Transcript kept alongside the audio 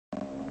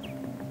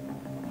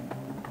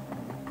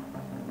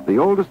The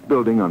oldest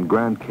building on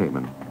Grand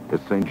Cayman is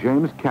St.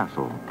 James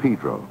Castle,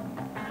 Pedro.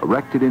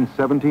 Erected in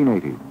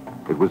 1780,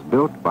 it was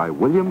built by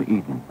William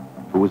Eden,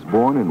 who was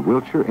born in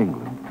Wiltshire,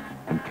 England,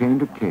 and came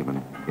to Cayman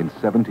in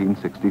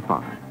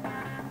 1765.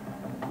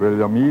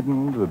 William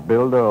Eden, the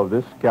builder of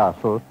this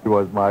castle, he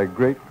was my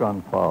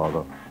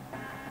great-grandfather.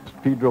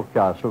 Pedro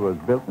Castle was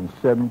built in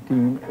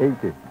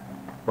 1780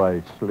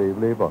 by slave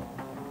labor.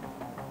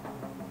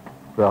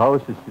 The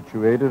house is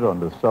situated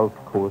on the south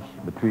coast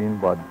between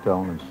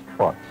Budtown and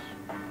Spots.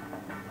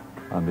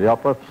 And the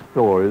upper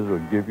stories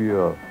will give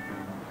you a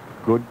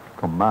good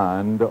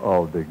command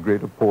of the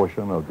greater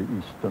portion of the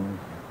eastern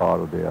part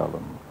of the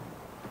island.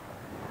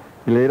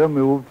 He later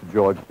moved to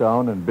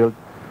Georgetown and built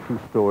a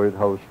two-storied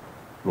house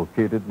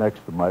located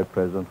next to my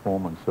present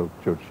home on South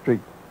Church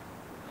Street.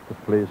 The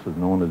place is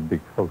known as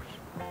Big House.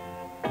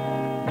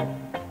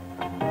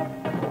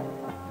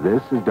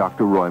 This is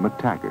Dr. Roy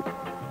McTaggart.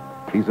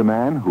 He's a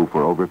man who,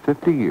 for over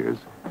 50 years,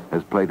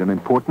 has played an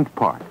important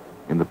part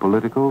in the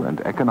political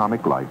and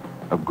economic life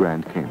of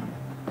Grand Cayman.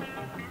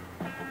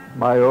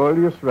 My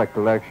earliest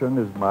recollection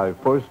is my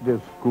first day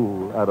of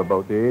school at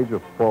about the age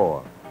of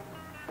 4.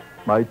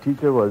 My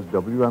teacher was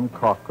W.M.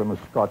 Cochran, a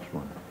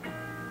Scotchman.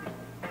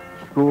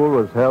 School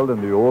was held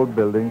in the old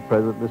building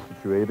presently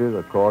situated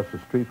across the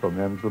street from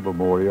Emsler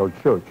Memorial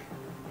Church.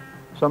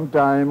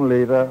 Sometime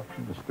later,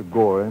 Mr.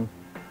 Gorin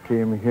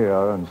came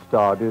here and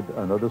started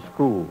another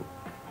school.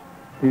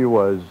 He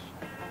was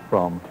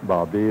from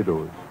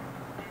Barbados.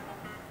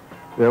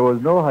 There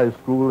was no high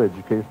school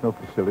educational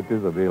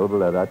facilities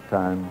available at that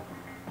time.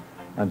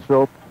 And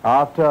so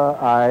after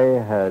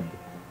I had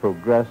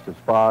progressed as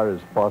far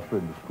as possible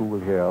in the school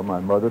here,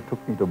 my mother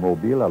took me to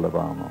Mobile,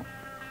 Alabama,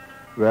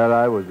 where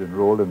I was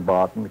enrolled in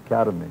Barton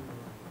Academy.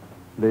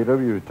 Later,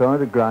 we returned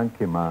to Grand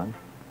Cayman,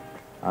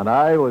 and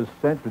I was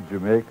sent to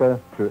Jamaica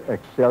to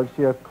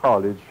Excelsior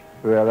College,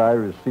 where I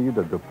received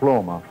a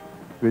diploma,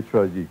 which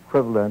was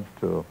equivalent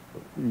to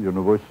a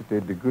university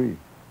degree.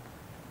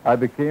 I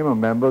became a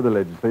member of the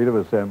Legislative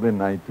Assembly in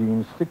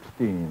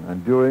 1916,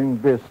 and during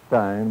this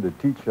time, the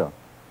teacher,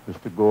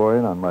 Mr.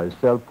 Gorin, and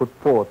myself put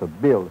forth a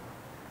bill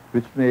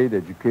which made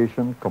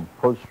education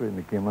compulsory in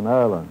the Cayman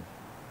Islands.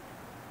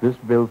 This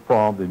bill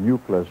formed the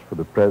nucleus for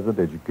the present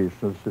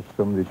educational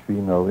system which we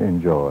now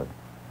enjoy.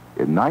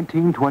 In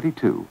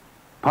 1922,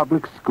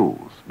 public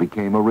schools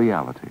became a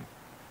reality,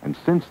 and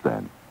since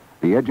then,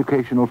 the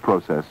educational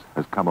process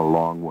has come a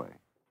long way.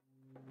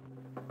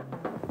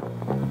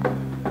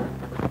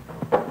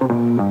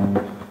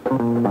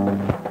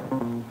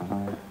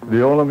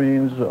 The only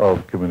means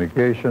of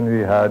communication we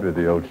had with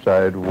the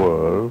outside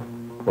world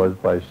was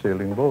by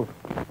sailing boat.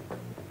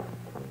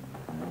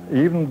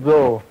 Even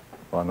though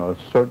on a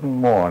certain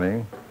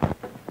morning,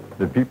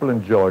 the people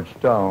in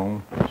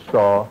Georgetown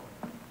saw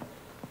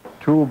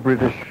two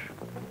British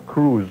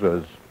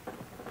cruisers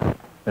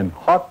in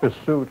hot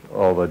pursuit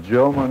of a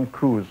German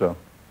cruiser,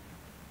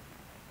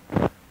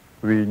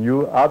 we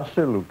knew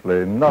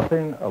absolutely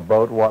nothing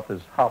about what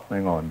is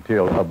happening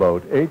until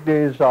about 8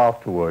 days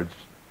afterwards.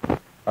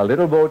 A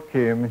little boat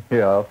came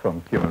here from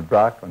Cayman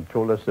Brac and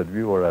told us that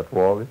we were at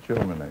war with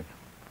Germany.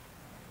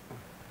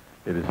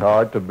 It is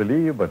hard to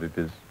believe, but it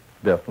is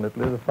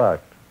definitely the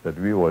fact that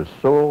we were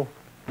so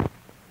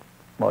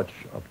much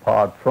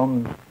apart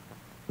from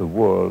the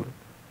world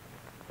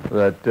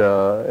that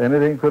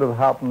anything could have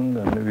happened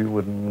and we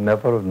would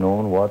never have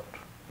known what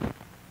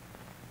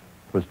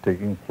was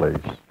taking place.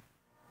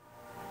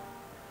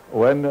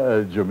 When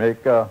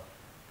Jamaica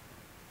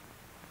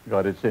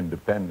got its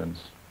independence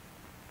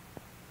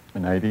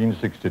in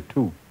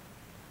 1962,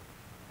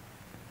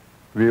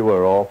 we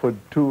were offered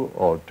two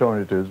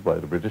alternatives by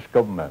the British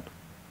government.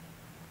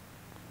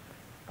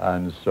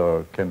 And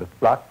Sir Kenneth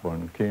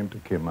Blackburn came to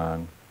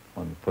Cayman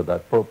for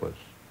that purpose.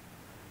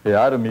 He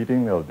had a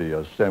meeting of the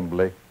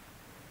Assembly,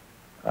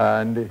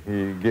 and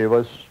he gave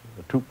us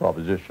two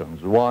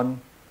propositions.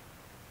 One,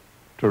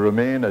 to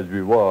remain as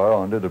we were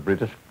under the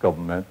British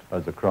government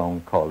as a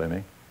crown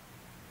colony,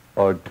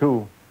 or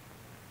two,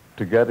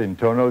 to get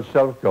internal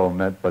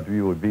self-government, but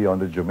we would be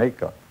under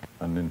Jamaica.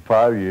 And in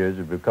 5 years,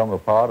 we become a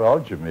part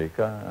of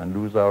Jamaica and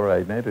lose our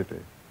identity.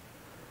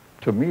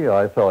 To me,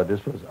 I thought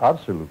this was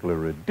absolutely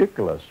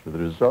ridiculous, with the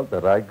result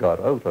that I got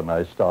out and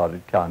I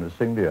started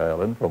canvassing the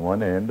island from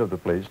one end of the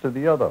place to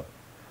the other.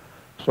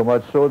 So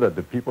much so that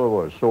the people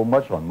were so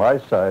much on my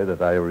side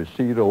that I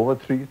received over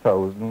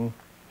 3,000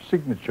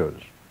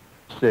 signatures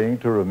saying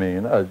to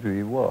remain as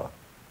we were.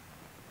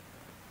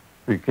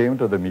 We came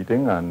to the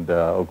meeting, and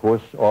of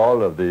course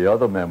all of the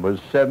other members,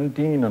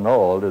 17 in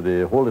all,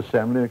 the whole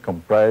assembly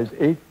comprised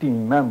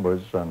 18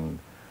 members, and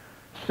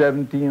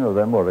 17 of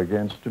them were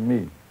against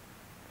me.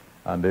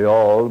 And they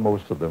all,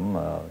 most of them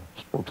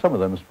spoke, some of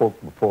them spoke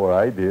before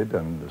I did,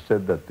 and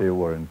said that they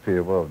were in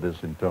favor of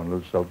this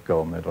internal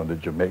self-government under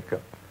Jamaica.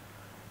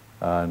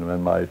 And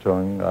when my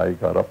turn, I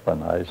got up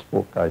and I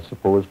spoke, I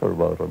suppose, for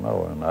about an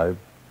hour, and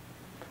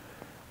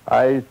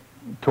I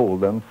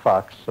told them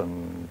facts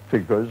and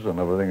figures and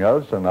everything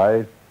else, and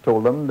I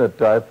told them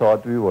that I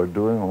thought we were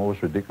doing a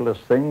most ridiculous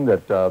thing,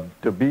 that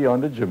to be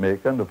under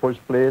Jamaica in the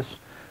first place,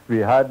 we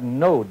had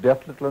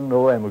definitely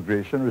no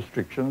immigration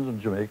restrictions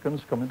on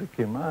Jamaicans coming to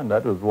Cayman.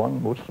 That was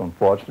one most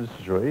unfortunate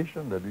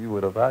situation that we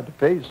would have had to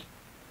face.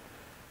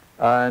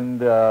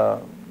 And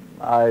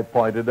I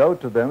pointed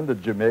out to them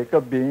that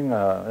Jamaica, being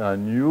a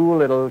new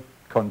little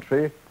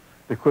country,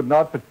 it could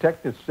not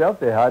protect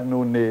itself. They had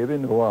no navy,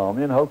 no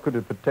army, and how could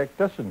it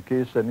protect us in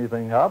case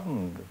anything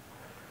happened?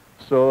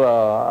 So,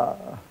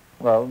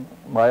 well,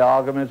 my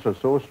arguments were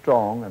so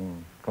strong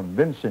and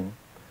convincing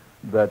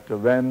that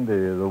when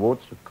the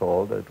votes were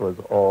called, it was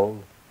all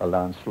a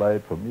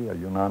landslide for me, a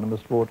unanimous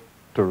vote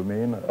to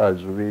remain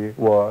as we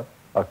were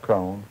a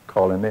crown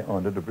colony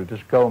under the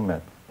British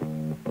government.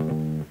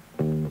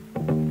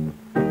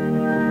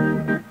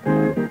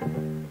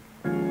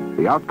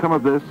 The outcome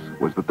of this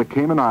was that the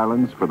Cayman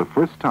Islands, for the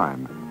first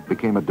time,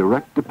 became a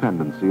direct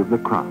dependency of the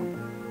Crown.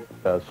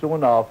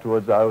 Soon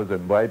afterwards, I was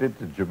invited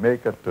to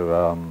Jamaica to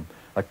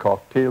a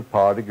cocktail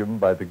party given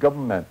by the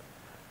government.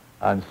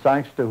 And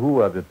thanks to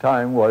who at the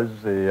time was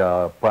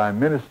the Prime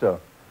Minister,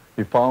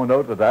 he found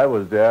out that I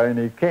was there, and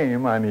he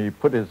came and he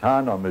put his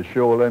hand on my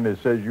shoulder and he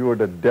said, "You were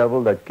the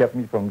devil that kept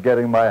me from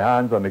getting my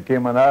hands on the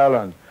Cayman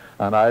Islands."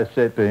 And I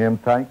said to him,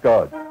 "Thank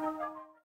God."